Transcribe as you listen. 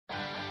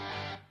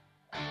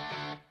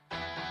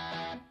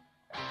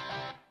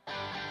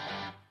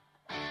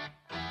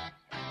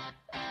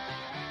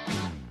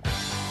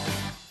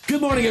Good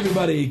morning,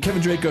 everybody.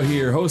 Kevin Draco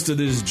here, host of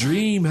this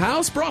Dream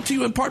House, brought to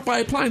you in part by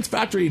Appliance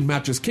Factory and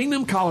Mattress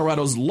Kingdom,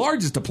 Colorado's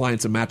largest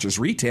appliance and mattress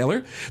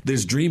retailer.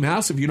 This Dream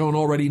House, if you don't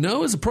already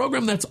know, is a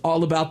program that's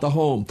all about the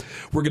home.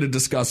 We're going to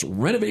discuss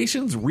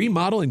renovations,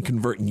 remodel, and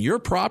converting your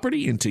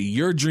property into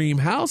your dream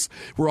house.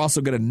 We're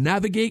also going to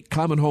navigate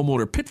common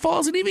homeowner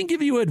pitfalls and even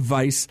give you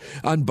advice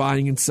on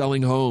buying and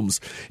selling homes.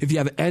 If you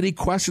have any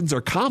questions or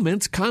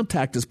comments,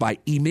 contact us by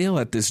email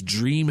at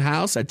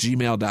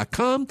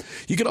thisdreamhouse@gmail.com.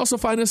 You can also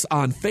find us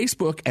on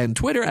Facebook and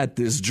Twitter at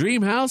This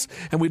Dream House,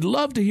 and we'd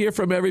love to hear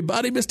from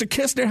everybody. Mr.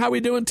 Kistner, how are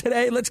we doing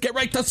today? Let's get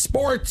right to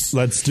sports.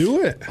 Let's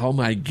do it. Oh,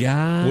 my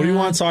God. What do you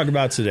want to talk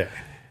about today?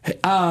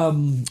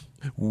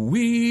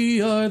 We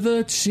are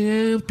the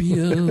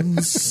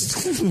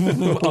champions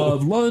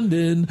of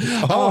London.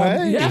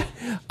 Hey. Yeah.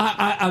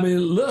 I mean,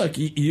 look,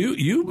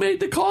 you made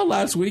the call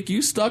last week.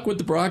 You stuck with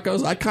the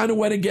Broncos. I kind of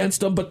went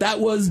against them, but that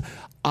was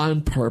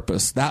on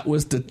purpose. That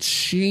was to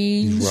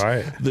change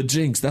the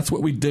jinx. That's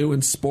what we do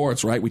in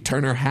sports, right? We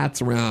turn our hats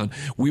around.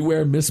 We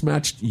wear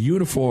mismatched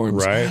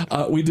uniforms.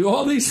 Right. We do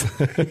all these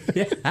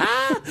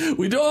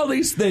we do all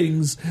these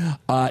things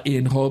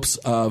in hopes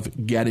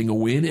of getting a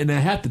win. And I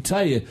have to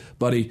tell you,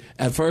 buddy,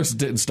 at first it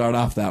didn't start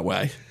off that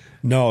way.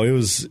 No, it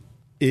was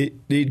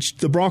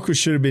the Broncos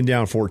should have been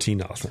down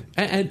 14-0.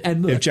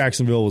 And look, if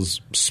Jacksonville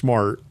was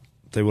smart,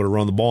 they would have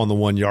run the ball on the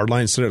 1 yard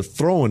line instead of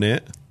throwing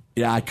it.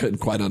 Yeah, I couldn't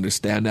quite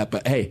understand that,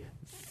 but hey,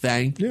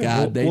 thank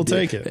God we'll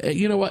did. take it.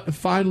 You know what?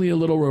 Finally, a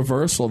little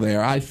reversal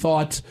there. I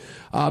thought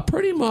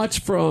pretty much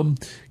from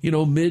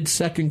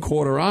mid-second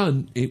quarter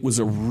on, it was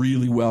a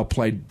really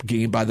well-played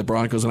game by the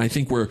Broncos, and I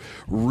think we're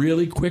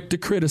really quick to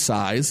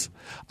criticize.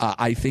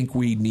 I think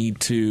we need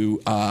to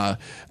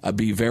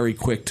be very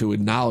quick to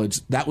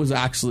acknowledge that was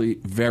actually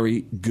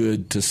very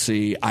good to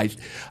see. I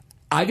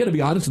got to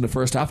be honest, in the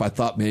first half, I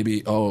thought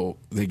maybe,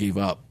 they gave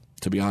up,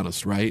 to be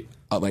honest, right?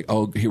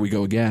 Here we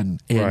go again.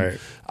 And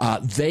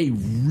they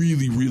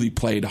really, really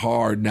played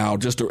hard. Now,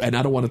 and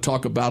I don't want to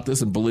talk about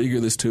this and beleaguer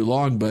this too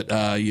long, but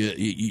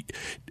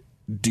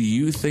do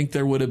you think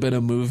there would have been a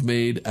move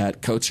made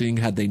at coaching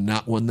had they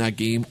not won that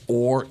game,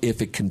 or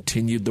if it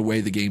continued the way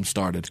the game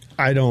started?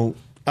 I don't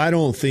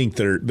think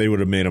they would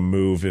have made a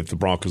move if the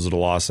Broncos would have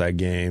lost that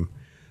game.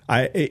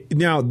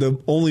 Now, the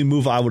only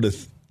move I would have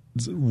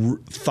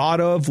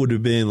thought of would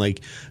have been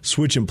like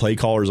switching play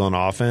callers on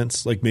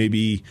offense, like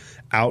maybe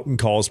Outen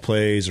calls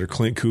plays or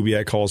Clint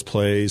Kubiak calls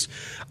plays.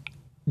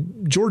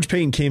 George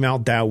Payton came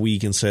out that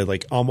week and said,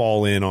 like, I'm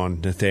all in on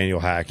Nathaniel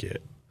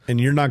Hackett.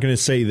 And you're not going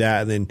to say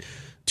that and then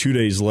 2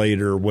 days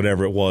later,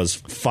 whatever it was,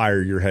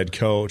 fire your head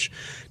coach.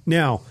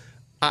 Now,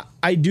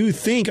 I do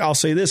think, I'll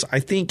say this, I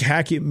think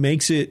Hackett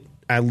makes it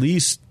at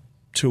least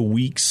to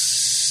weeks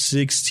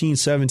 16,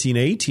 17,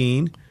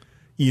 18.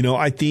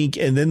 I think,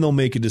 and then they'll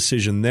make a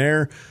decision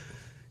there.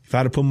 If I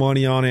had to put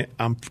money on it,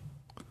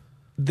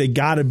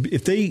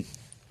 if they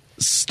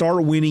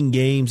start winning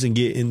games and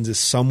get into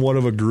somewhat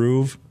of a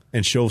groove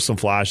and show some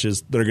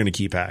flashes, they're going to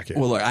keep Hackett.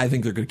 Well, look, I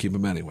think they're going to keep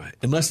him anyway,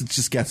 unless it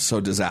just gets so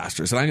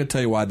disastrous. And I'm going to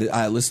tell you why.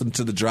 I listened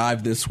to The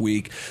Drive this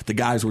week. The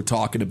guys were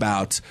talking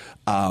about,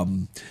 how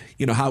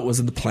it was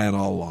in the plan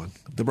all along.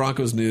 The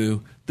Broncos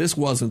knew this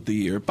wasn't the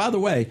year. By the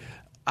way,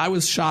 I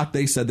was shocked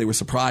they said they were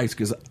surprised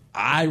because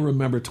I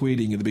remember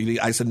tweeting at the beginning.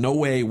 I said, no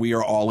way we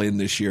are all in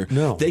this year.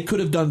 No. They could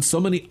have done so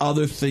many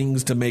other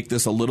things to make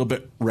this a little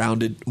bit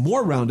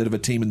more rounded of a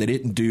team, and they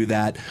didn't do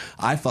that.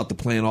 I thought the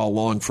plan all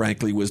along,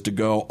 frankly, was to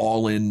go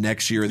all in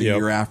next year or the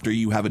year after.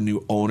 You have a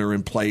new owner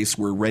in place.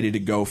 We're ready to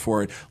go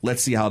for it.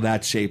 Let's see how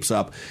that shapes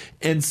up.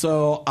 And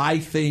so I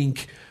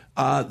think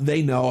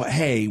they know,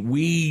 hey,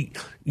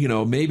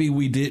 maybe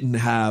we didn't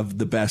have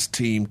the best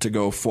team to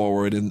go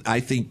forward. And I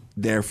think,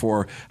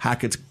 therefore,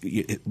 Hackett's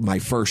my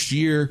first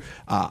year.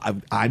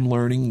 I'm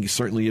learning. You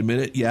certainly admit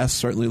it. Yes,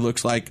 certainly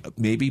looks like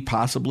maybe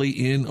possibly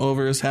in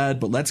over his head.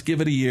 But let's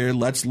give it a year.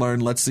 Let's learn.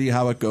 Let's see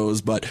how it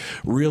goes. But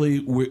really,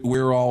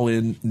 we're all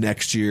in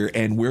next year,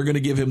 and we're going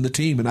to give him the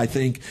team. And I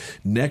think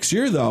next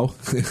year, though,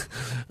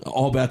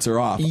 all bets are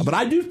off. But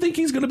I do think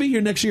he's going to be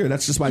here next year.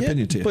 That's just my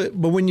opinion, too. But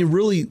when you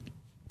really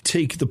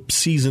take the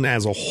season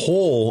as a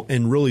whole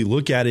and really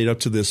look at it up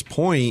to this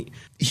point,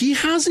 he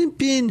hasn't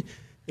been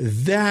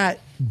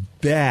that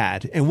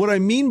bad. And what I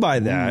mean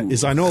by that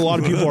is I know a lot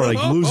of people are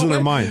like losing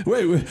their mind.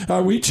 Wait,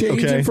 are we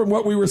changing from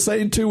what we were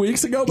saying 2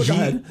 weeks ago? But go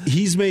ahead.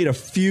 He's made a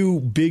few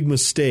big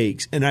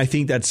mistakes, and I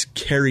think that's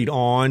carried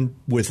on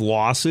with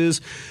losses.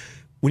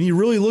 When you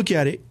really look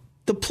at it,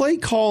 the play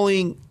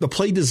calling, the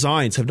play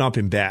designs have not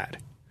been bad.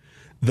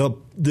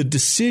 The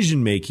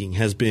decision making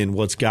has been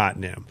what's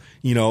gotten him.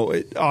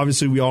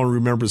 Obviously we all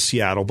remember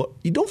Seattle, but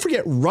you don't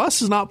forget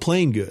Russ is not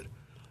playing good.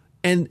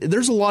 And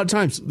there's a lot of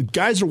times the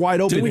guys are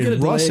wide open. Didn't we get a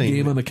delay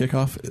game on the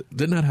kickoff?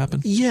 Didn't that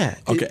happen? Yeah.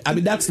 Okay.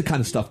 That's the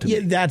kind of stuff to me.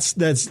 Yeah, that's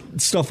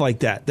stuff like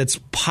that. That's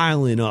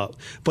piling up.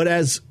 But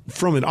as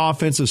from an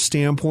offensive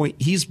standpoint,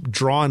 he's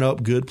drawing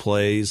up good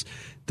plays.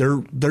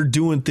 They're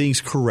doing things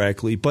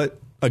correctly. But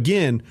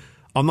again,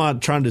 I'm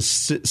not trying to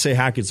say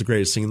Hackett's the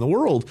greatest thing in the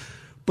world,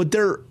 but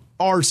there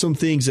are some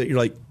things that you're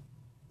like,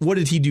 what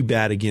did he do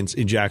bad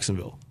in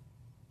Jacksonville?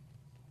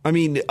 I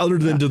mean, other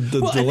than the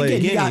delay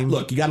again,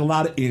 game. You got a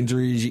lot of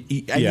injuries,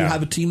 and you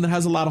have a team that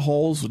has a lot of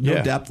holes,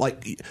 no depth.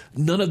 Like,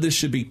 none of this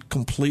should be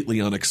completely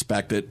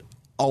unexpected.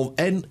 Oh,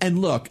 and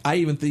look, I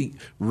even think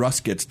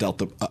Russ gets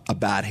dealt a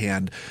bad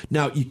hand.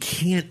 Now, you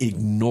can't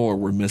ignore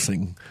we're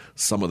missing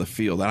some of the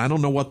field. And I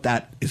don't know what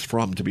that is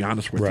from, to be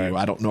honest with you.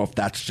 I don't know if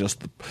that's just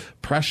the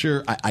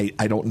pressure.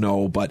 I don't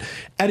know. But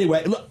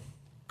anyway,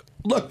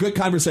 look, good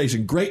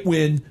conversation. Great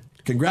win.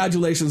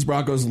 Congratulations,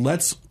 Broncos.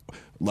 Let's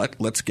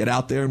get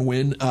out there and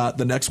win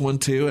the next one,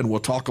 too, and we'll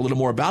talk a little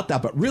more about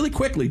that. But really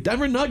quickly,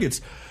 Denver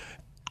Nuggets,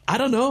 I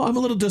don't know. I'm a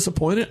little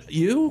disappointed.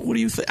 You? What do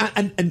you think?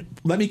 And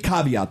let me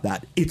caveat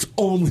that. It's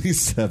only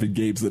 7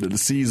 games into the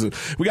season.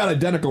 We got an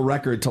identical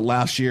record to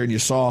last year, and you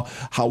saw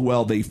how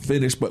well they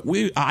finished. But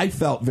I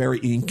felt very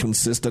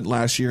inconsistent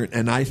last year,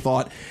 and I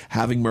thought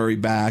having Murray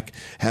back,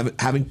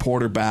 having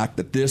Porter back,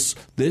 that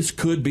this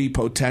could be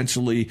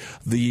potentially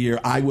the year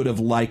I would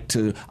like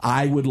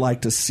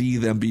to see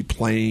them be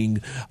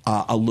playing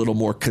a little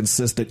more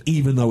consistent,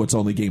 even though it's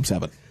only Game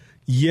 7.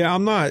 Yeah,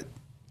 I'm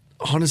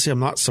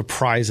not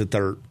surprised that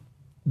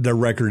their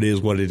record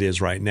is what it is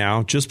right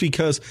now, just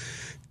because,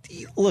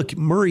 look,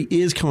 Murray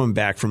is coming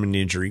back from an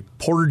injury.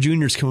 Porter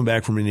Jr. is coming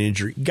back from an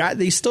injury.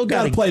 They still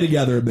got to play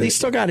together a bit. They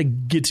still got to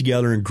get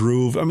together and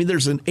groove. I mean,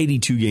 there's an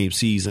 82-game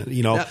season.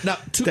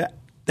 The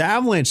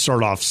Avalanche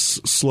start off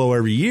slow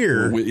every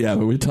year. Well,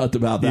 but we talked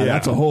about that. Yeah.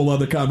 That's a whole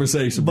other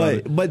conversation.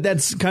 But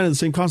that's kind of the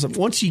same concept.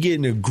 Once you get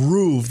in a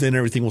groove, then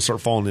everything will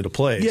start falling into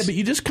place. Yeah, but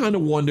you just kind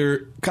of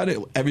wonder,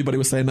 everybody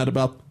was saying that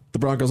about the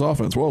Broncos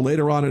offense. Well,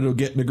 later on it'll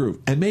get in a groove.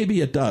 And maybe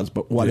it does,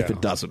 but what if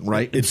it doesn't,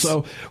 right? And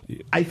so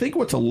I think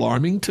what's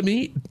alarming to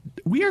me,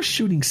 we are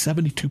shooting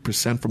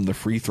 72% from the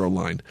free throw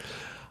line.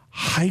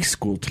 High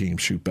school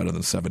teams shoot better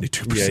than 72%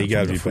 from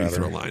the free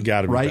throw line.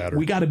 Got to be right? better.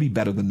 We got to be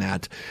better than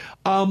that.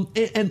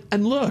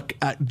 And look,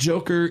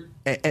 Joker,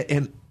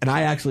 and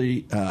I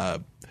actually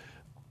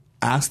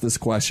asked this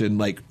question,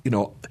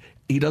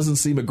 he doesn't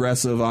seem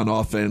aggressive on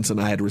offense,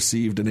 and I had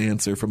received an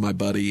answer from my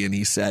buddy, and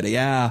he said,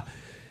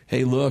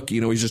 hey, look,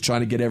 he's just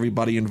trying to get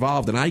everybody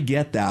involved. And I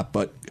get that,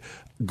 but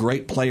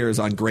great players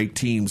on great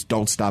teams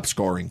don't stop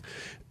scoring.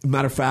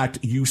 Matter of fact,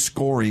 you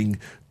scoring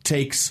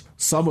takes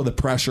some of the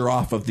pressure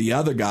off of the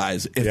other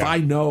guys. If I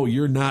know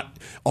you're not,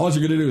 all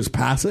you're going to do is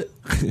pass it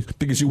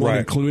because you want to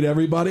include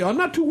everybody, I'm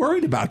not too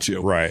worried about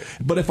you. Right.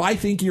 But if I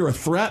think you're a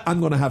threat,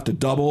 I'm going to have to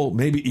double,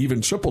 maybe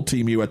even triple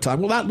team you at times.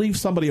 Well, that leaves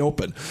somebody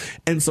open.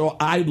 And so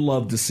I'd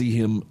love to see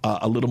him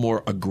a little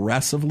more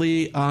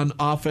aggressively on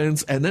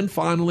offense. And then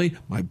finally,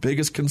 my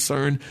biggest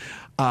concern,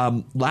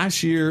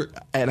 last year,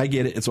 and I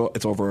get it,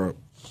 it's over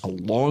a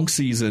long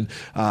season,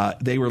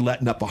 they were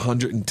letting up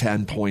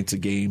 110 points a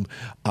game.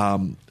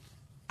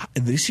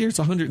 This year it's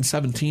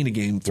 117 a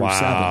game through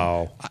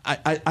 7.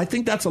 I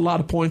think that's a lot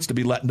of points to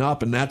be letting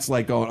up, and that's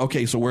like going,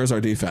 okay, so where's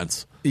our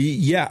defense?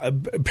 Yeah,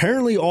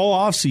 apparently all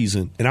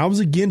offseason, and I was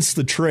against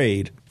the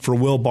trade for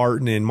Will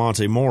Barton and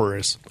Monte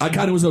Morris. I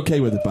kind of was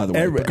okay with it, by the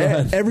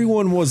way.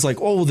 Everyone was like,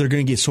 oh, they're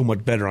going to get so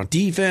much better on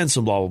defense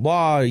and blah,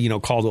 blah, blah.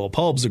 Caldwell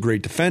Pope's a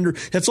great defender.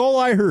 That's all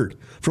I heard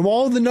from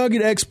all of the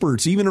Nugget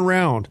experts, even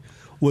around,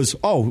 was,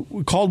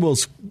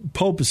 Caldwell's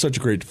Pope is such a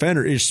great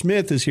defender. Ish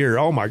Smith is here.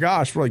 Oh, my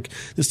gosh.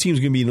 This team's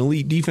going to be an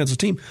elite defensive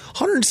team.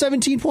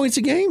 117 points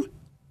a game?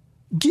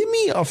 Give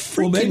me a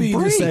freaking break. Maybe you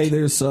break. say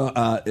there's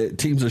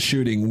teams are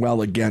shooting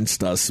well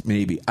against us,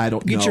 maybe. I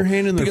don't know. Get your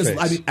hand in their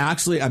face.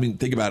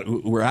 Think about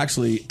it. We're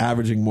actually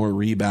averaging more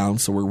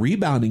rebounds, so we're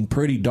rebounding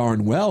pretty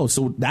darn well.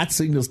 So that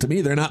signals to me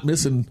they're not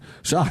missing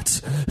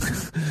shots.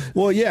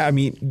 Well, yeah,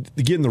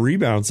 getting the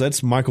rebounds,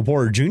 that's Michael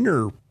Porter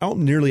Jr. out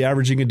nearly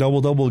averaging a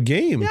double-double a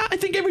game. Yeah, I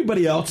think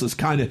everybody else is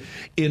kind of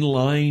in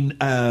line.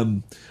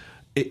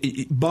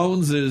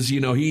 Bones is,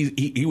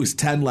 he was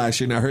 10 last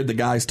year, and I heard the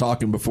guys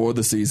talking before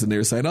the season. They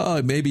were saying,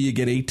 maybe you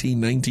get 18,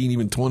 19,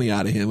 even 20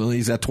 out of him. Well,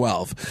 he's at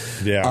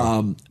 12.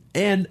 Yeah.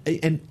 And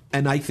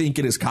I think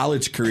in his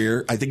college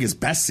career, I think his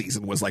best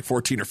season was like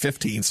 14 or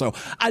 15. So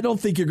I don't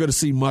think you're going to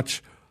see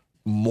much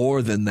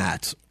more than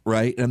that,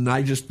 right? And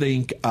I just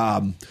think,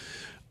 in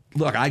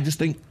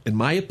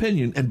my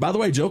opinion, and by the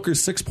way, Joker's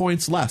 6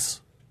 points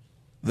less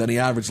than he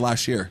averaged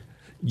last year.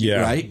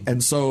 Yeah. Right?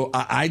 And so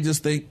I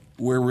just think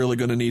we're really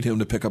going to need him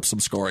to pick up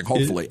some scoring,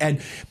 hopefully. And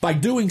by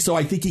doing so,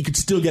 I think he could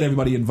still get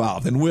everybody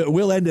involved. And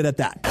we'll end it at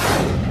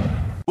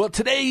that. Well,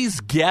 today's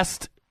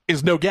guest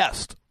is no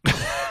guest.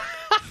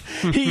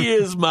 He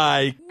is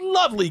my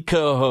lovely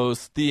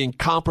co-host, the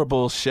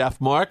incomparable Chef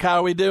Mark. How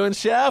are we doing,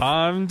 Chef?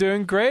 I'm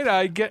doing great.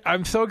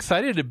 I'm so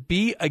excited to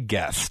be a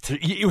guest.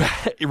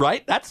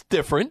 Right? That's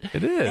different.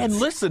 It is. And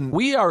listen,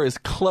 we are as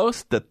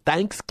close to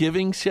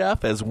Thanksgiving,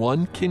 Chef, as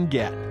one can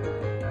get.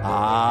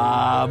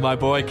 My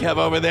boy Kev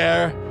over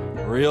there.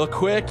 Real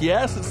quick,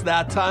 yes, it's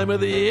that time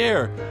of the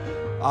year.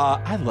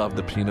 I love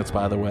the peanuts,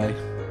 by the way.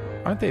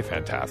 Aren't they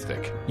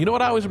fantastic? You know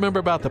what I always remember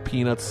about the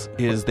peanuts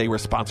is they were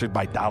sponsored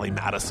by Dolly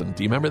Madison.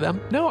 Do you remember them?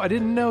 No, I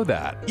didn't know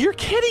that. You're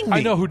kidding me.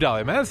 I know who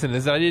Dolly Madison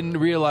is. I didn't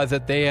realize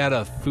that they had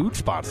a food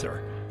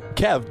sponsor.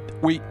 Kev,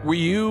 were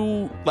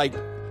you,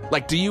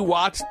 do you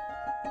watch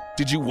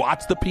Did you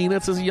watch the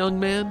Peanuts as a young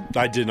man?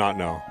 I did not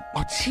know.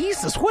 Oh,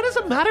 Jesus. What is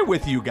the matter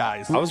with you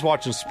guys? I was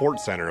watching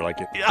Sports Center like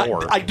at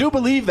 4. I do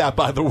believe that,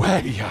 by the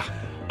way. Yeah.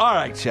 All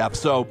right, Chef.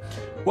 So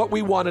what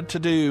we wanted to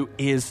do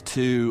is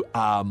to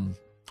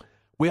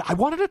I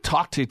wanted to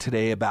talk to you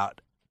today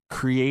about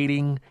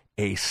creating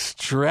a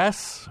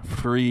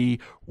stress-free,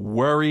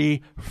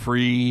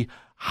 worry-free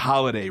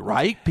holiday,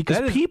 right?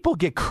 Because people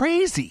get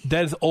crazy.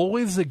 That is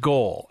always the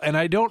goal, and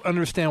I don't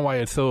understand why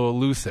it's so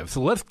elusive.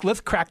 So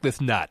let's crack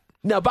this nut.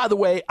 Now, by the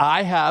way,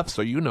 I have,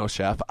 so you know,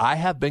 Chef, I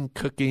have been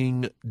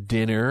cooking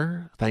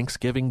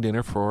Thanksgiving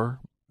dinner for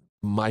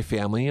my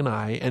family and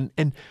I,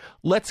 and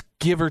let's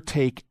give or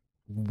take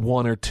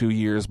 1 or 2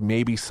 years,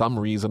 maybe some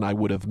reason I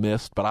would have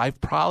missed, but I've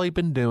probably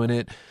been doing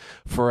it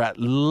for at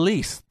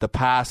least the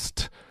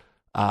past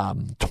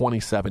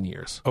 27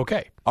 years.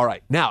 Okay. All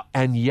right. Now,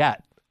 and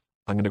yet,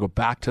 I'm going to go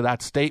back to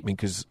that statement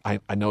because I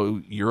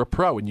know you're a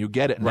pro and you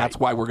get it, and that's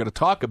why we're going to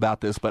talk about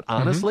this, but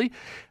honestly,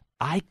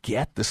 I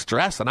get the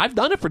stress, and I've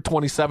done it for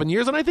 27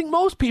 years, and I think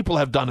most people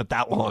have done it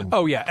that long.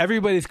 Oh, yeah.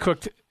 Everybody's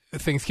cooked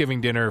Thanksgiving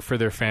dinner for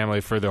their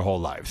family for their whole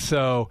lives.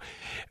 So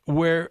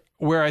where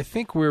I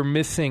think we're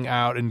missing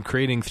out in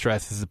creating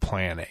stress is the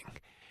planning.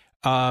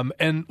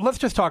 And let's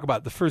just talk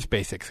about the first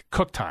basics,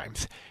 cook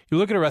times. You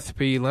look at a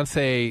recipe, let's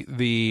say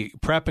the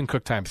prep and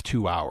cook time's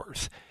 2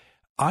 hours.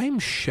 I'm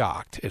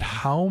shocked at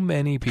how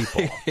many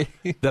people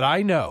that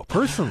I know,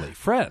 personally,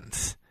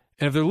 friends,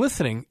 and if they're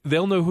listening,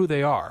 they'll know who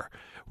they are,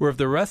 where if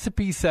the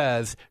recipe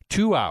says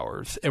 2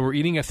 hours and we're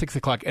eating at 6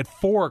 o'clock, at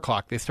 4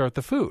 o'clock they start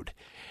the food.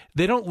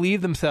 They don't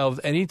leave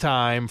themselves any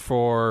time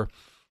for,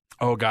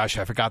 oh gosh,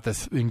 I forgot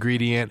this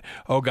ingredient.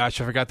 Oh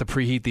gosh, I forgot to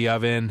preheat the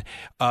oven.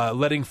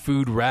 Letting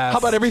food rest. How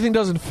about everything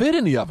doesn't fit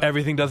in the oven?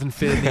 Everything doesn't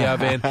fit in the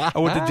oven. I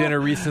went to dinner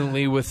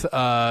recently with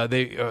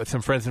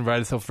some friends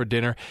invited us over for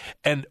dinner,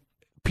 and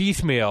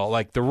piecemeal,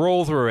 like the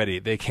rolls were ready,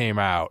 they came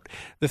out.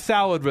 The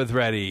salad was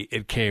ready,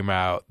 it came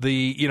out.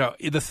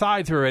 The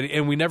sides were ready,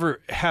 and we never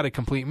had a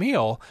complete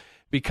meal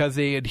because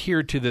they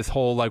adhered to this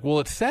whole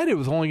it said it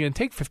was only going to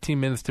take 15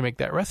 minutes to make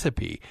that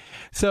recipe.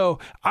 So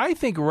I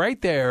think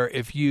right there,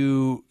 if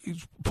you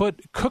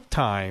put cook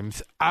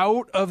times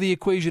out of the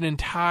equation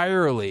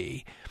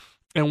entirely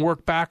and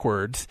work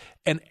backwards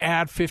and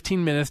add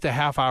 15 minutes to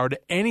half hour to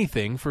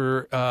anything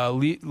for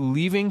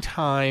leaving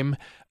time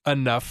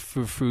enough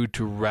for food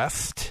to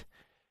rest,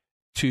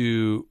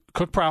 to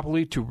cook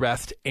properly, to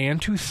rest,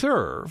 and to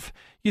serve,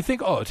 you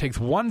think, it takes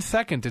 1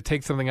 second to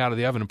take something out of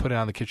the oven and put it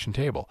on the kitchen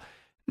table.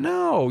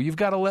 No, you've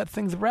got to let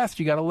things rest.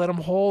 You got to let them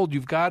hold.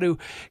 You've got to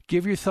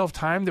give yourself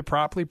time to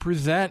properly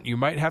present. You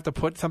might have to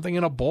put something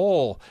in a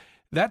bowl.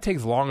 That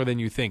takes longer than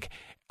you think.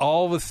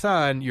 All of a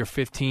sudden, you're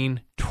 15,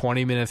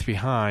 20 minutes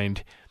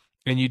behind,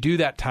 and you do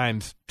that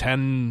times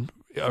 10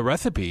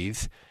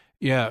 recipes.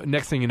 Yeah,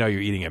 next thing you know, you're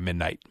eating at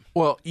midnight.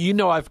 Well,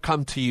 I've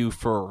come to you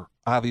for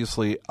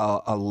obviously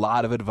a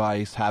lot of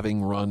advice,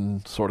 having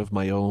run sort of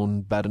my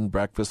own bed and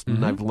breakfast,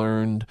 and I've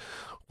learned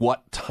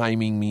what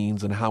timing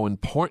means and how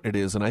important it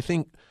is. And I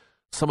think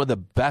some of the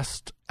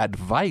best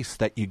advice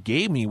that you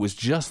gave me was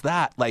just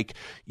that. Like,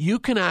 you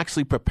can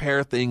actually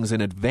prepare things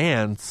in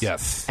advance.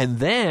 Yes. And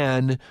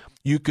then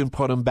you can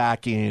put them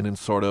back in and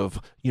sort of,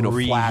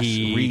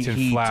 reheat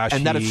and flash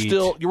and that it's heat.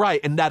 still, you're right.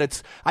 And that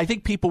it's, I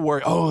think people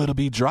worry, it'll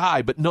be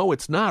dry, but no,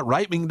 it's not,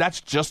 right? I mean,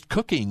 that's just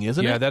cooking,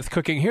 isn't it? Yeah, that's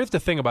cooking. Here's the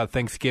thing about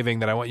Thanksgiving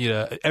that I want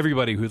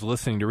everybody who's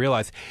listening to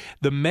realize.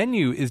 The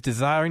menu is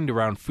designed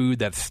around food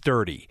that's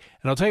sturdy.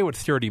 And I'll tell you what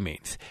sturdy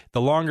means.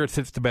 The longer it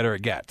sits, the better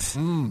it gets,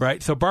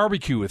 right? So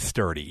barbecue is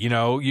sturdy. You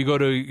go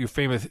to your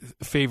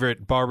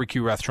favorite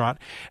barbecue restaurant,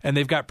 and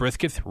they've got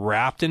briskets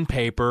wrapped in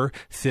paper,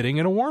 sitting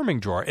in a warming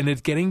drawer, and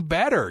it's getting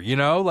better,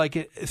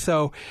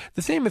 So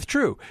the same is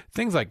true.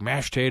 Things like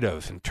mashed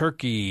potatoes and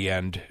turkey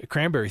and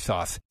cranberry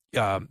sauce,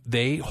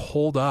 they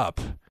hold up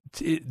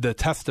the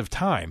test of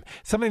time.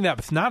 Something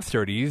that's not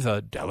sturdy is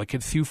a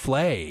delicate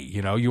souffle.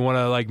 You want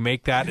to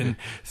make that and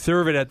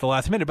serve it at the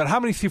last minute. But how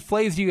many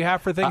souffles do you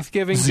have for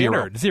Thanksgiving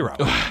Zero. dinner?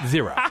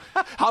 Zero.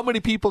 How many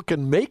people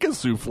can make a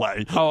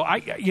souffle? Oh,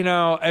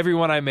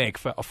 everyone I make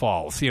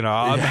falls.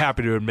 I'm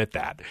happy to admit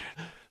that.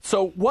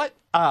 So what?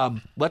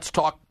 Let's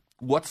talk.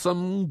 What's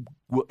some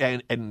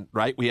and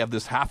right? We have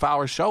this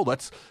half-hour show.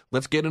 Let's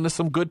get into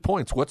some good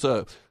points. What's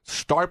a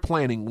start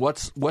planning?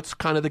 What's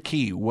kind of the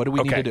key? What do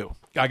we need to do?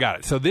 I got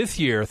it. So this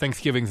year,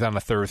 Thanksgiving's on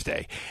a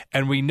Thursday,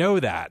 and we know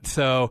that.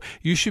 So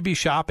you should be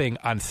shopping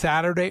on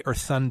Saturday or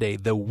Sunday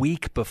the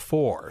week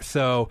before.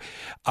 So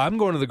I'm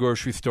going to the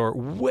grocery store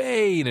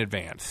way in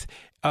advance.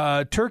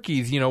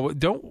 Turkeys,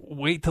 don't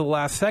wait till the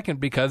last second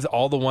because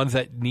all the ones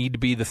that need to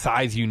be the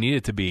size you need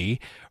it to be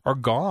are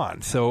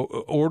gone. So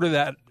order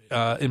that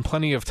in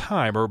plenty of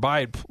time or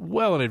buy it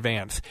well in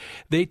advance.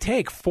 They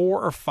take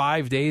 4 or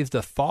 5 days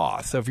to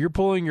thaw. So if you're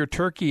pulling your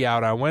turkey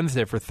out on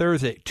Wednesday for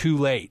Thursday, too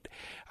late.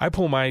 I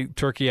pull my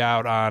turkey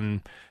out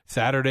on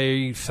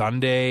Saturday,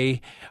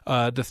 Sunday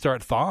to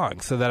start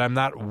thawing so that I'm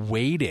not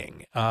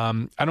waiting.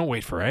 I don't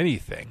wait for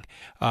anything.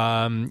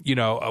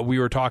 We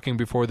were talking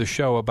before the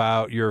show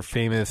about your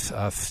famous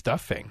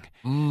stuffing.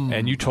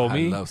 And you told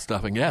me... I love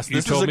stuffing, yes.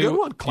 This is a good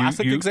one.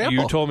 Classic example.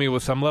 You told me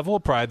with some level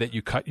of pride that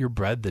you cut your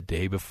bread the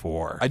day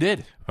before. I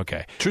did.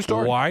 Okay. True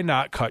story. Why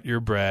not cut your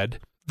bread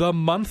the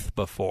month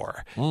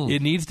before?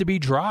 It needs to be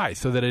dry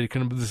so that it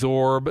can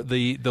absorb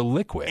the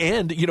liquid.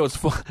 And, it's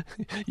fun.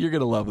 You're going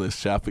to love this,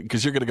 Chef,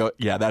 because you're going to go,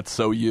 yeah, that's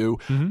so you.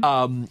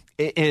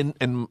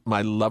 And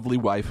my lovely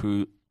wife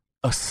who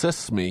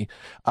assists me,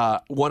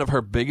 one of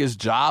her biggest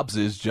jobs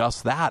is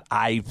just that.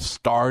 I've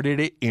started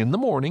it in the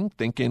morning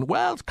thinking,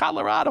 well, it's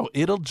Colorado,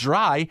 it'll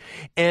dry.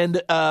 And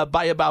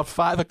by about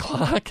 5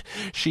 o'clock,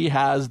 she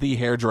has the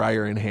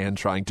hairdryer in hand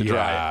trying to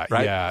dry it,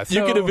 right? Yeah.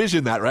 You can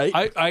envision that, right?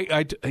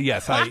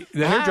 Yes, the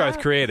hairdryer is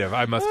creative,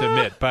 I must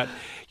admit. But,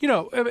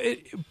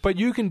 but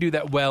you can do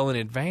that well in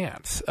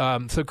advance.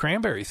 So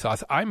cranberry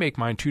sauce, I make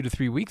mine 2 to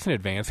 3 weeks in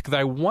advance because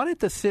I want it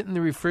to sit in the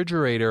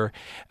refrigerator,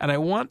 and I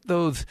want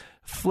those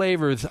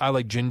flavors. I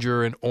like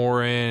ginger and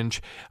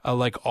orange. I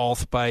like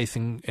allspice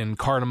and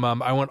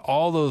cardamom. I want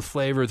all those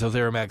flavors, those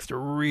aromatics, to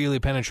really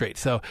penetrate.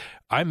 So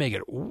I make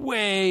it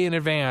way in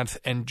advance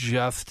and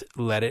just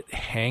let it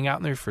hang out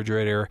in the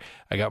refrigerator.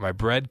 I got my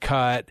bread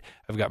cut.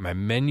 I've got my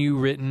menu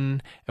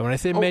written. And when I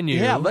say menu...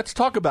 Yeah, let's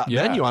talk about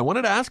menu. I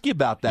wanted to ask you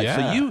about that.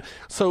 Yeah.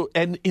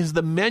 And is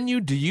the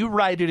menu, do you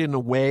write it in a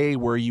way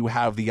where you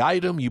have the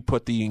item, you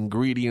put the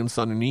ingredients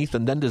underneath,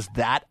 and then does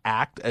that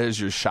act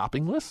as your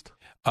shopping list?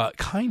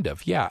 Kind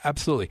of. Yeah,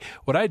 absolutely.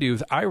 What I do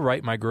is I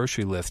write my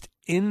grocery list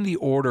in the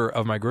order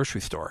of my grocery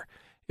store.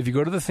 If you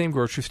go to the same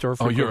grocery store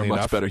frequently you're a much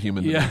enough, better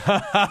human than me.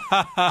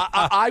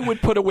 I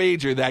would put a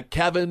wager that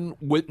Kevin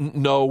wouldn't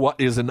know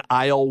what is an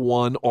aisle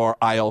 1 or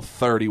aisle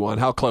 31.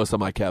 How close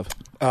am I, Kev?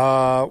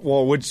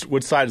 Well, which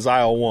side is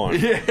aisle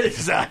 1? Yeah,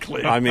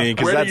 exactly. I mean,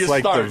 because that's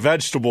like the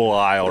vegetable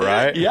aisle,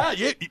 right? Yeah.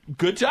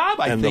 Good job.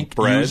 I think the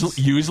breads.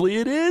 Usually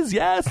it is,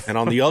 yes. And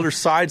on the other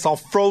side, it's all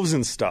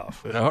frozen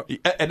stuff.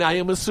 And I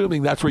am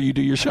assuming that's where you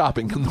do your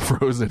shopping, in the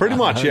frozen. Pretty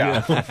much,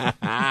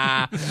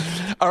 yeah.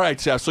 All right,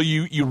 Chef. So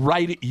you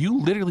write it. You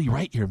literally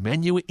write your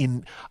menu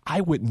in. I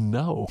wouldn't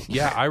know.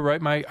 Yeah, I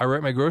write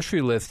my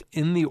grocery list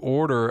in the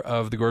order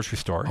of the grocery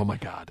store. Oh my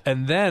God!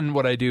 And then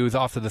what I do is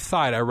off to the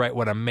side, I write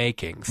what I'm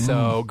making.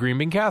 So green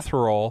bean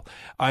casserole,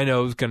 I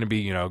know is going to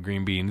be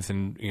green beans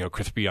and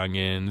crispy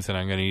onions, and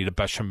I'm going to need a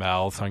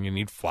bechamel, so I'm going to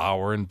need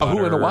flour and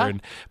butter. And a what?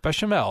 And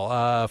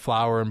bechamel,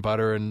 flour and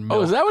butter and milk.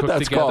 Oh, is that what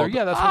that's together. called?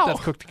 Yeah, that's what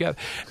that's cooked together.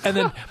 And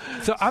then,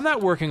 so I'm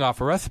not working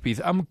off of recipes.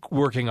 I'm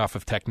working off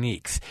of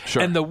techniques.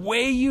 Sure. And the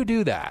way you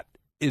do that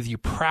is you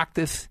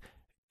practice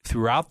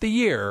throughout the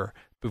year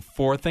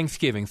before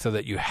Thanksgiving so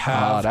that you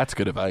have that's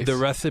good advice. The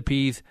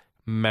recipes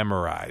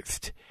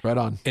memorized. Right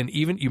on. And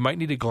even you might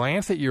need to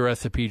glance at your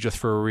recipe just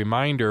for a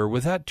reminder.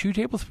 Was that 2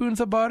 tablespoons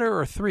of butter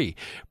or 3?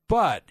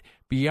 But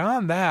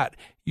beyond that,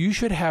 you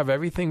should have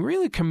everything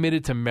really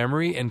committed to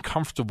memory and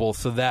comfortable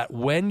so that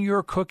when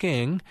you're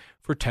cooking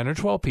for 10 or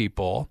 12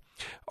 people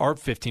or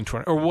 15,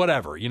 20, or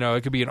whatever,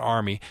 it could be an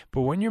army.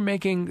 But when you're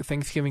making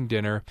Thanksgiving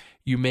dinner,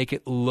 you make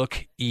it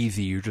look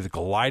easy. You're just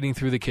gliding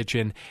through the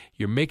kitchen.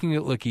 You're making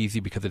it look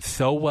easy because it's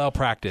so well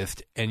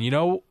practiced. And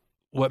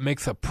what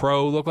makes a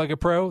pro look like a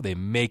pro? They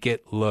make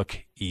it look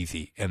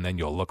easy, and then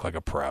you'll look like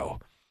a pro.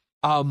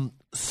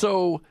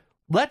 So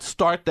let's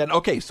start then.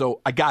 Okay, so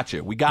I got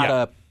you. We got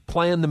to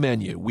plan the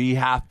menu. We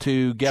have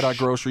to get our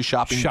grocery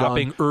shopping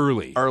done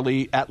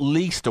early, at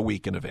least a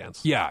week in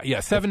advance.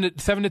 Yeah. 7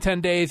 to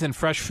 10 days, and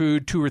fresh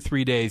food 2 or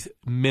 3 days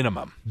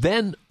minimum.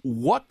 Then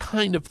what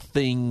kind of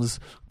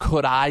things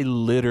could I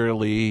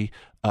literally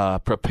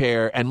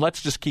prepare? And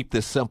let's just keep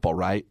this simple,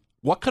 right?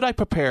 What could I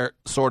prepare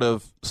sort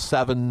of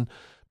 7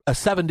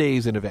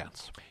 days in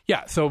advance?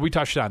 Yeah, so we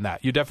touched on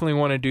that. You definitely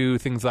want to do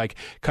things like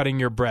cutting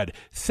your bread,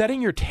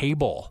 setting your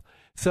table.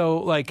 So,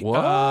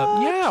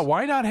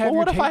 why not have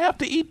what if I have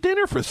to eat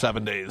dinner for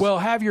 7 days? Well,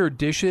 have your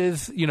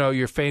dishes,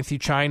 your fancy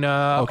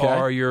china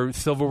or your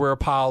silverware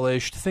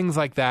polished, things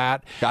like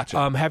that.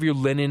 Gotcha. Have your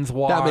linens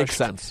washed. That makes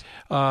sense.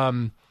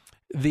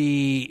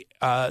 The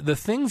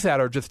things that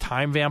are just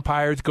time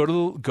vampires, go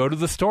to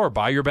the store,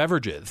 buy your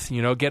beverages,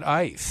 get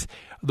ice.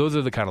 Those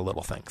are the kind of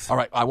little things. All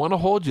right, I want to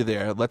hold you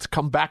there. Let's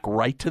come back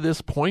right to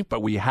this point,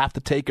 but we have to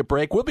take a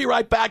break. We'll be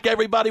right back,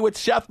 everybody, with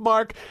Chef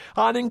Mark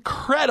on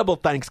incredible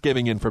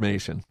Thanksgiving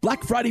information.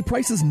 Black Friday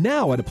prices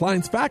now at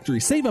Appliance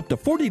Factory. Save up to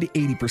 40 to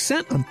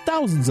 80% on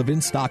thousands of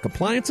in-stock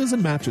appliances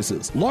and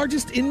mattresses.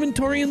 Largest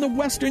inventory in the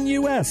Western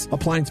U.S.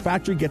 Appliance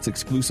Factory gets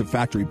exclusive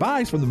factory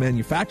buys from the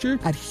manufacturer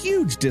at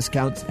huge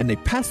discounts, and they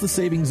pass the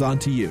savings on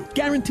to you.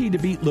 Guaranteed to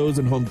beat Lowe's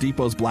and Home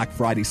Depot's Black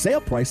Friday sale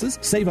prices.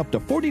 Save up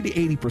to 40 to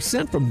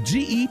 80% from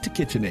GE to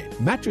KitchenAid.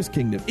 Mattress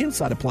Kingdom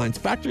inside Appliance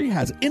Factory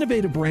has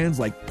innovative brands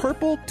like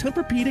Purple,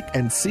 Tempur-Pedic,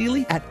 and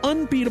Sealy at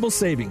unbeatable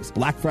savings.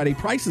 Black Friday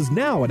prices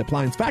now at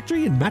Appliance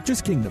Factory and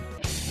Mattress Kingdom.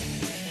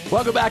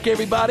 Welcome back,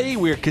 everybody.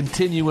 We're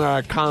continuing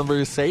our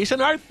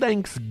conversation, our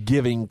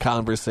Thanksgiving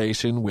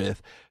conversation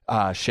with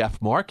Chef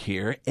Mark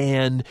here.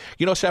 And,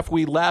 Chef,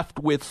 we left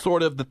with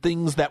sort of the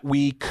things that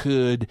we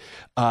could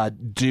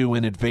do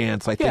in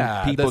advance. I think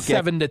people the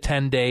 7 to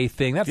 10 day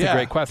thing. That's a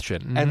great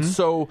question. Mm-hmm. And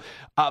so,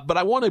 but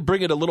I want to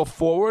bring it a little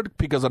forward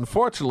because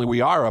unfortunately we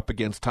are up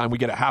against time. We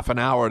get a half an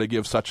hour to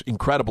give such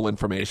incredible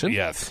information.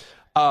 Yes.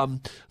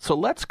 So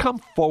let's come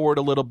forward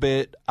a little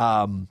bit.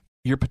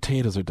 Your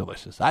potatoes are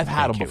delicious. I've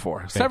had them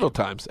before several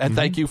times. And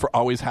thank you for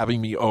always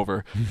having me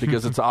over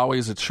because it's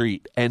always a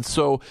treat. And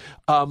so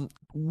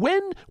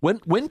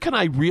when can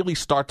I really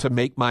start to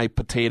make my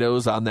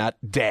potatoes on that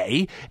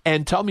day?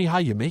 And tell me how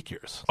you make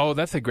yours. Oh,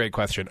 that's a great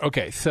question.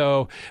 Okay,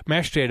 so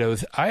mashed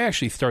potatoes, I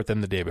actually start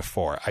them the day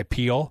before. I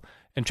peel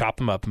and chop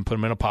them up and put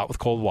them in a pot with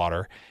cold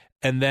water.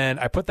 And then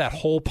I put that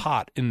whole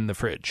pot in the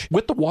fridge.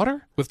 With the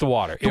water? With the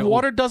water. The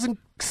water doesn't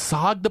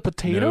sog the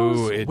potatoes?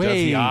 No, it does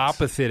the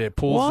opposite. It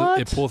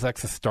pulls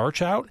excess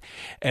starch out,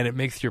 and it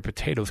makes your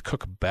potatoes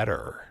cook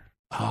better.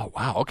 Oh,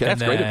 wow. Okay,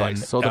 that's great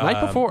advice. So the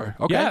night before.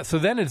 Okay. Yeah, so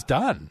then it's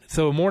done.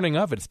 So morning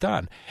of, it's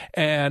done.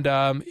 And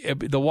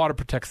the water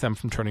protects them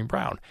from turning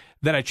brown.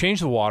 Then I change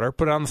the water,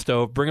 put it on the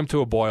stove, bring them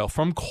to a boil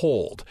from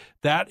cold.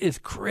 That is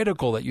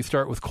critical that you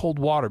start with cold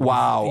water.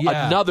 Wow.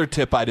 Yeah. Another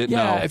tip I didn't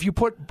know. Yeah, if you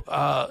put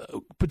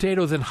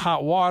potatoes in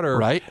hot water,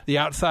 right, the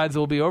outsides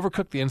will be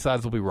overcooked, the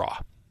insides will be raw.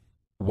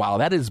 Wow,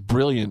 that is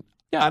brilliant.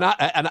 Yeah,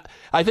 and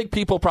I think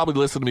people probably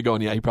listen to me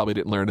going, yeah, he probably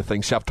didn't learn a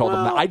thing. Chef told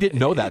him that. I didn't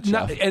know that,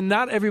 Chef.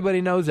 Not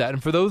everybody knows that.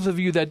 And for those of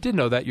you that did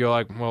know that, you're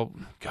like, well,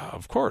 God,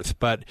 of course.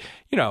 But,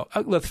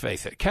 let's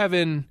face it,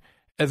 Kevin,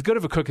 as good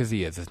of a cook as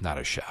he is not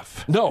a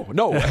chef. No.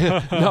 No.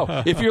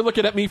 If you're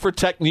looking at me for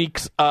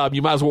techniques,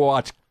 you might as well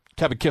watch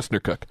Kevin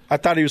Kistner cook. I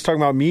thought he was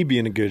talking about me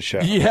being a good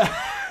chef. Yeah.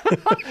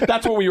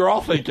 That's what we were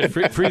all thinking.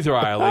 Freezer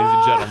aisle, ladies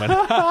and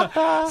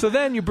gentlemen. So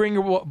then you bring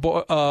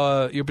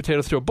your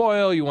potatoes to a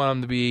boil. You want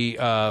them to be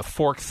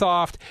fork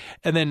soft.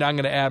 And then I'm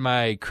going to add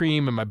my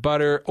cream and my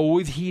butter.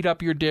 Always heat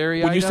up your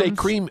dairy items. When you say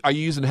cream, are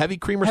you using heavy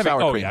cream or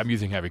sour cream? Oh, yeah, I'm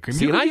using heavy cream.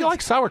 See, I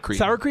like sour cream.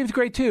 Sour cream's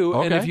great, too.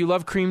 Okay. And if you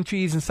love cream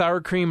cheese and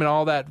sour cream and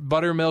all that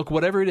buttermilk,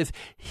 whatever it is,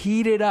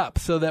 heat it up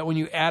so that when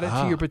you add it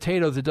to your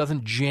potatoes, it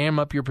doesn't jam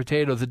up your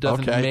potatoes. It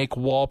doesn't make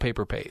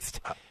wallpaper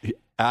paste.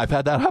 I've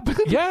had that happen.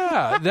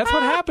 Yeah, that's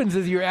what happens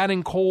is you're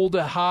adding cold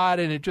to hot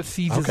and it just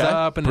seizes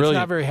up and it's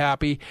not very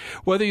happy.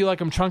 Whether you like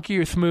them chunky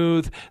or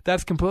smooth,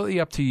 that's completely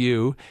up to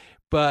you.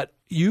 But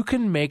you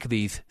can make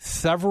these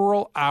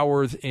several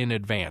hours in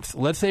advance.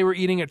 Let's say we're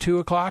eating at 2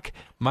 o'clock.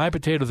 My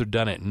potatoes are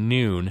done at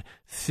noon,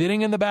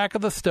 sitting in the back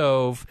of the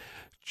stove,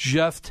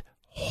 just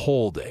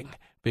holding.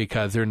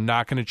 Because they're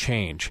not going to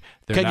change.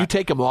 Can you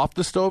take them off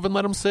the stove and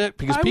let them sit?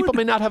 Because people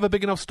may not have a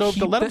big enough stove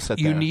to let them sit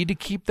there. You need to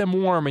keep them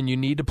warm, and you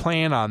need to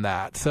plan on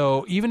that.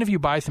 So even if you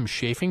buy some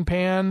chafing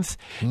pans,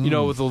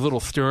 with a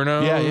little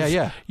sternos,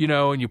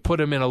 and you put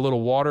them in a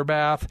little water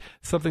bath,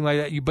 something like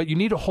that, but you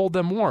need to hold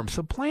them warm.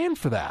 So plan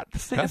for that.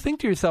 Think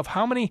to yourself,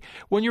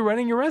 when you're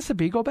running your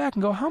recipe, go back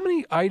and go, how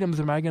many items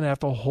am I going to have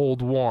to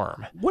hold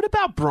warm? What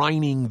about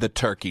brining the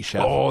turkey,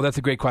 Chef? Oh, that's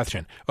a great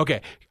question.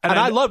 Okay. And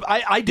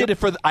I did it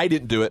I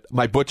didn't do it.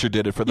 My butcher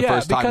did it for the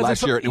first time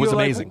last year. It was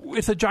amazing.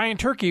 It's a giant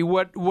turkey.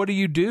 What do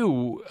you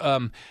do?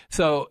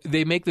 So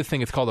they make this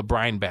thing. It's called a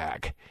brine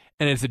bag,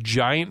 and it's a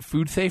giant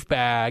food-safe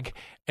bag,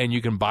 and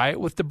you can buy it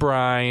with the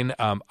brine.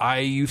 I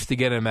used to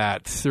get them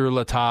at Sur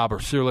La Table, or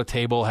Sur La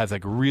Table has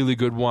like a really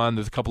good one.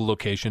 There's a couple of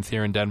locations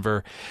here in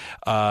Denver.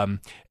 And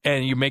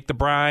you make the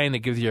brine. It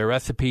gives you a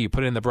recipe. You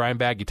put it in the brine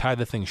bag. You tie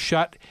the thing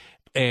shut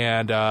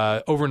and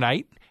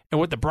overnight. And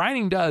what the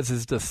brining does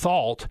is the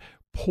salt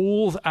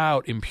pulls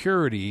out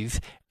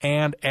impurities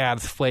and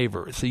adds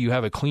flavor. So you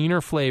have a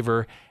cleaner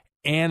flavor,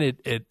 and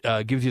it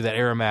gives you that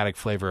aromatic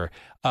flavor.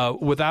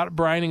 Without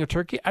brining a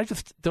turkey, I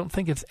just don't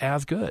think it's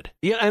as good.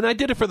 Yeah, and I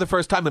did it for the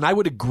first time, and I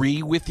would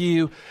agree with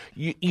you.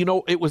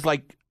 It was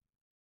like,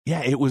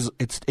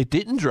 it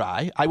didn't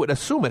dry. I would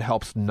assume it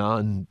helps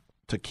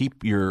to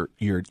keep your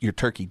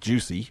turkey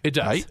juicy. It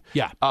does, right?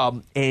 Yeah.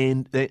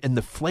 And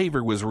the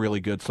flavor was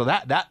really good. So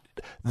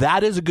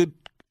that is a good.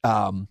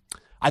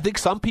 I think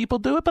some people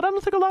do it, but I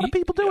don't think a lot of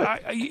people do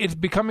it. It's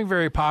becoming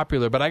very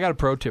popular, but I got a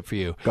pro tip for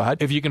you. Go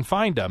ahead. If you can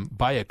find them,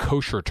 buy a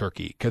kosher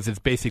turkey because it's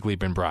basically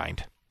been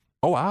brined.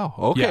 Oh, wow.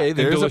 Okay,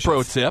 there's a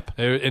pro tip.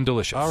 And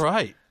delicious. All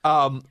right.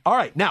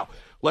 Now,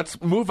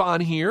 let's move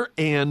on here.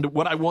 And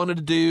what I wanted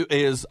to do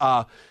is,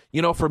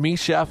 for me,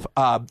 Chef,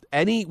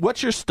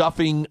 what's your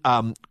stuffing?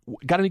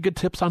 Got any good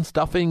tips on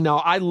stuffing? Now,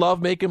 I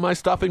love making my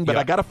stuffing, but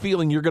I got a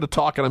feeling you're going to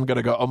talk and I'm going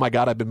to go, oh my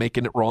God, I've been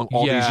making it wrong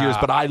all these years,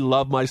 but I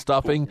love my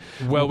stuffing.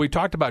 Well, we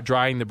talked about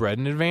drying the bread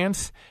in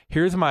advance.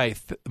 Here's my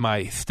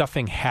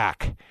stuffing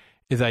hack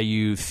is I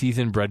use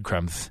seasoned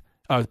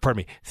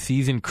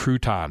seasoned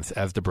croutons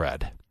as the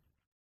bread.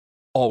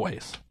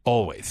 Always.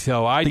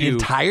 So I do the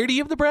entirety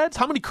of the breads.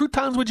 How many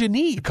croutons would you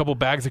need? A couple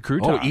bags of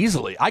croutons. Oh,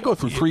 easily. I go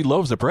through 3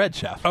 loaves of bread,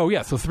 Chef. Oh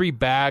yeah, so 3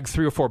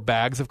 or 4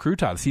 bags of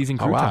croutons, seasoned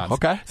croutons. Oh, wow.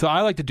 Okay. So I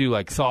like to do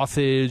like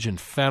sausage and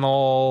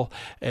fennel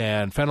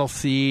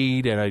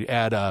seed, and I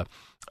add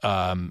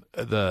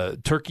the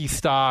turkey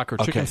stock or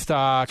chicken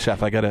stock.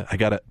 Chef, I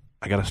gotta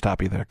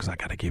stop you there because I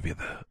gotta give you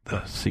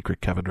the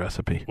secret Kevin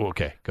recipe.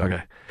 Okay, go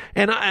ahead.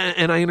 And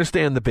I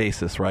understand the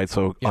basis, right?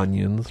 So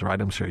onions, right?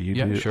 I'm sure you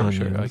do. Sure.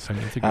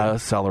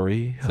 Onions,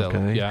 Celery,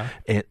 okay, yeah,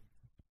 and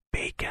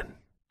bacon.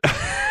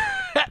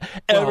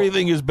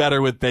 Everything is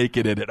better with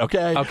bacon in it.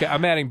 Okay. Okay,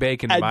 I'm adding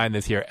bacon to mine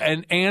this year,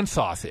 and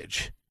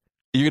sausage.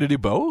 You're gonna do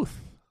both.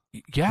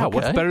 Yeah, okay.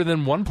 What's better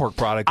than one pork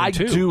product than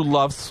two? I do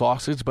love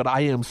sausage, but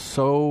I am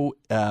so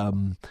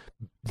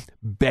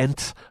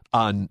bent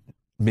on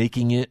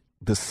making it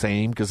the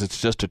same because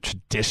it's just a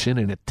tradition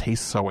and it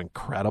tastes so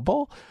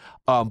incredible.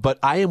 But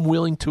I am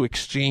willing to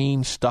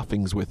exchange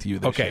stuffings with you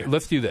this year.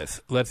 Let's do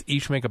this. Let's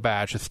each make a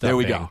batch of stuffing. There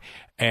we go.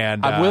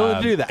 And I'm willing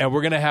to do that. And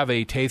we're going to have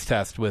a taste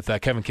test with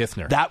Kevin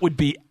Kistner. That would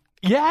be...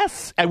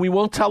 Yes, and we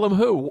won't tell him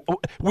who.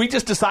 We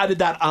just decided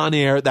that on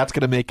air. That's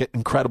going to make an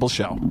incredible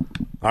show.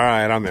 All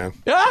right, I'm in.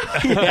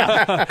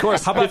 Yeah, of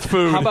course. It's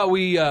food. How about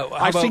we...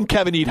 I've seen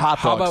Kevin eat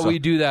hot dogs. How about we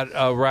do that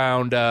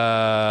around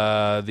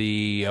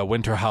the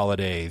winter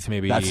holidays?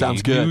 Maybe that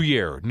sounds good. New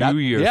Year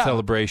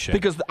celebration.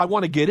 Because I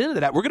want to get into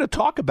that. We're going to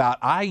talk about...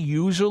 I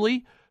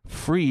usually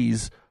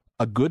freeze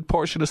a good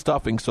portion of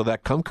stuffing so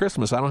that come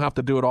Christmas I don't have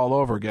to do it all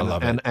over again. I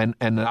love it.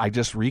 And I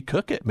just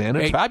recook it, man.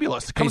 It's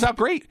fabulous. It comes out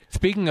great.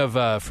 Speaking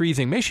of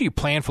freezing, make sure you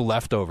plan for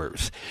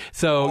leftovers.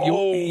 So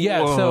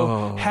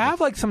so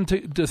have like some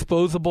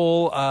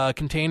disposable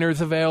containers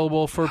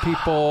available for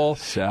people.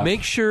 Chef.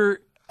 Make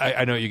sure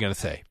I know what you're going to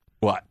say.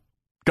 What?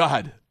 Go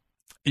ahead.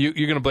 You're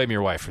going to blame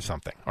your wife for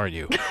something, aren't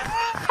you?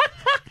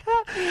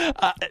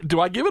 Do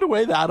I give it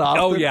away that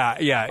often? Oh,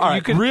 yeah. All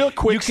right, real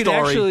quick story.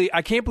 Actually,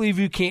 I can't believe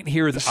you can't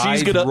hear the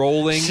eyes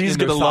rolling in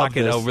their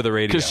socket over the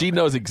radio. Because she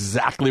knows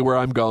exactly where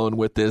I'm going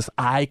with this.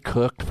 I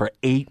cooked for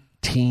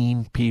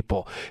 18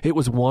 people. It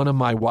was one of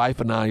my wife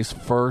and I's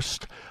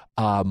first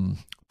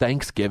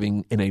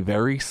Thanksgiving in a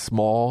very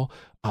small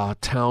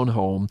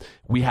townhome.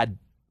 We had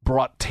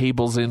brought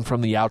tables in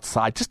from the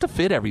outside just to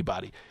fit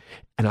everybody.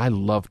 And I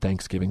love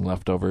Thanksgiving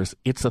leftovers.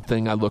 It's a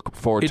thing I look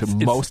forward to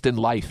most in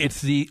life.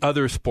 It's the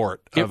other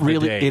sport of the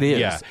day. It is.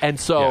 Yeah. And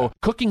so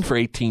cooking for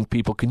 18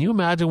 people, can you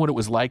imagine what it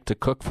was like to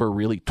cook for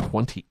really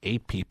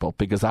 28 people?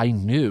 Because I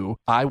knew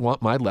I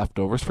want my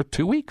leftovers for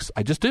 2 weeks.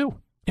 I just do.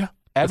 Yeah.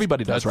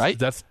 Everybody does, right?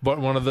 That's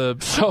one of the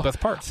best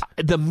parts.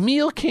 The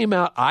meal came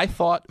out, I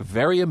thought,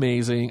 very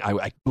amazing.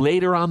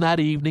 Later on that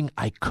evening,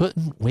 I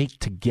couldn't wait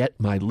to get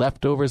my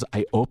leftovers.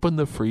 I opened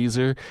the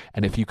freezer,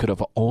 and if you could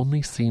have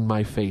only seen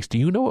my face. Do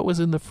you know what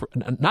was in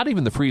not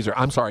even the freezer,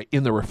 I'm sorry,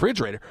 in the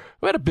refrigerator.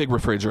 We had a big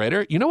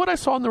refrigerator. You know what I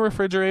saw in the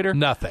refrigerator?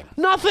 Nothing.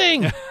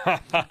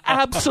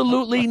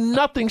 Absolutely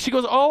nothing. She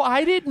goes, oh,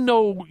 I didn't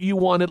know you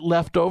wanted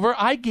leftover.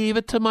 I gave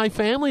it to my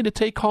family to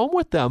take home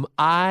with them.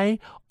 I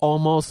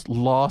almost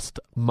lost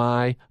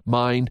my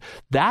mind.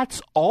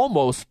 That's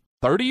almost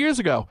 30 years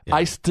ago. Yeah.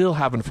 I still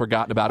haven't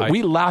forgotten about it.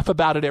 We laugh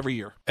about it every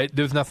year.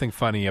 There's nothing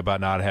funny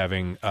about not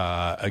having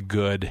a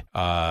good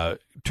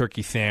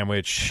turkey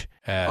sandwich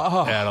at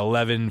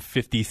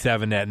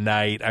 11:57 at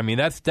night. I mean,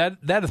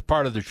 that is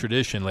part of the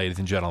tradition, ladies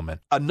and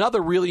gentlemen.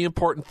 Another really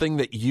important thing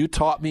that you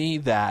taught me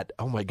that,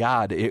 oh my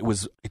God, it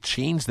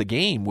changed the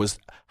game was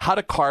how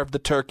to carve the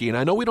turkey. And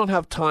I know we don't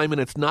have time and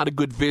it's not a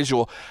good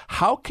visual.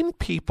 How can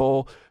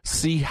people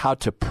see how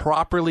to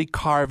properly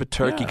carve a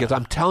turkey? Because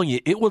I'm telling you,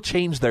 it will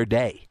change their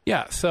day.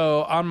 Yeah.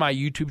 So on my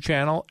YouTube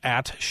channel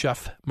at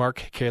Chef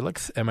Mark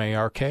Kalix,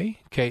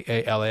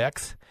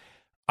 MarkKalax,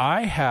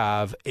 I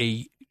have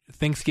a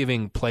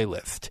Thanksgiving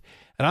playlist.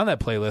 And on that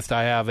playlist,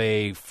 I have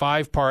a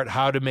 5-part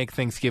how to make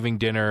Thanksgiving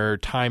dinner,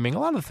 timing, a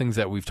lot of the things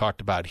that we've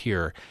talked about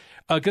here.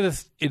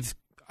 Because it's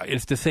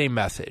the same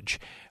message.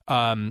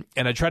 And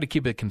I try to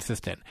keep it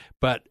consistent.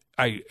 But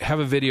I have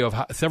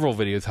several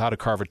videos how to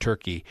carve a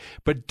turkey.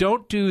 But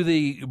don't do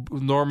the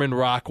Norman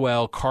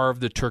Rockwell carve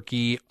the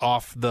turkey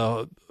off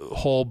the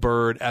whole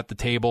bird at the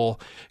table.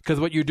 Because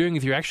what you're doing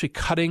is you're actually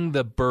cutting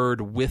the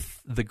bird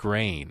with the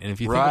grain. And if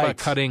you think about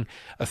cutting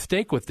a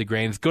steak with the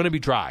grain, it's going to be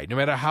dry. No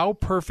matter how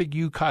perfect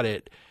you cook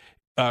it,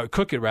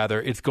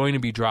 it's going to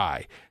be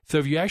dry. So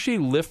if you actually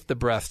lift the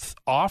breasts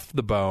off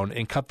the bone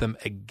and cut them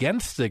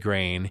against the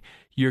grain,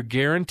 you're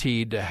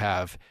guaranteed to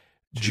have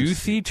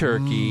juicy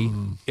turkey.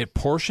 It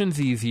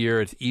portions easier.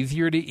 It's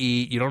easier to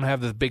eat. You don't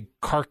have this big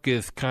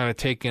carcass kind of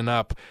taking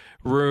up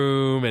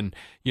room and,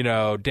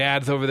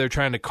 dad's over there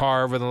trying to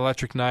carve with an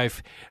electric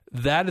knife.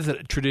 That is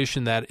a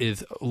tradition that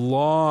is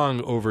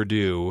long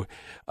overdue,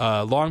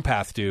 long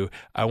past due.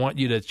 I want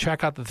you to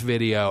check out this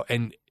video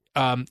and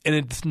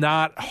it's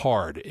not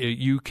hard.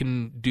 You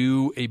can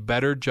do a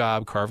better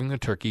job carving the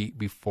turkey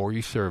before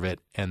you serve it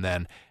and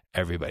then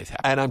everybody's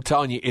happy. And I'm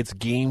telling you, it's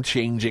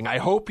game-changing. I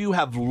hope you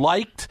have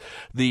liked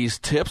these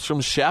tips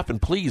from Chef,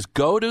 and please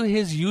go to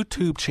his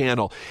YouTube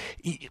channel.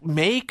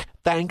 Make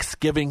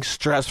Thanksgiving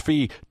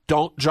stress-free.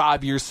 Don't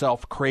drive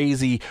yourself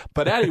crazy.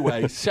 But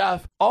anyway,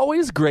 Chef,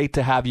 always great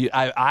to have you.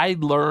 I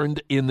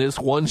learned in this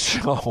one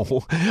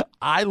show,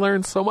 I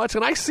learned so much,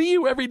 and I see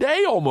you every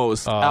day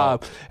almost.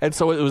 And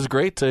so it was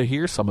great to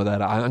hear some of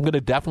that. I'm going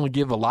to definitely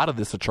give a lot of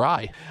this a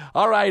try.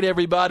 All right,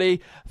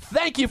 everybody.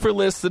 Thank you for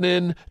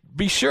listening.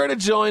 Be sure to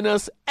join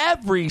us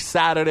every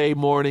Saturday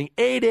morning,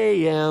 8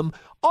 a.m.,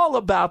 all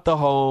about the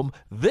home,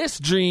 this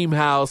dream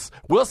house.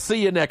 We'll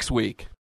see you next week.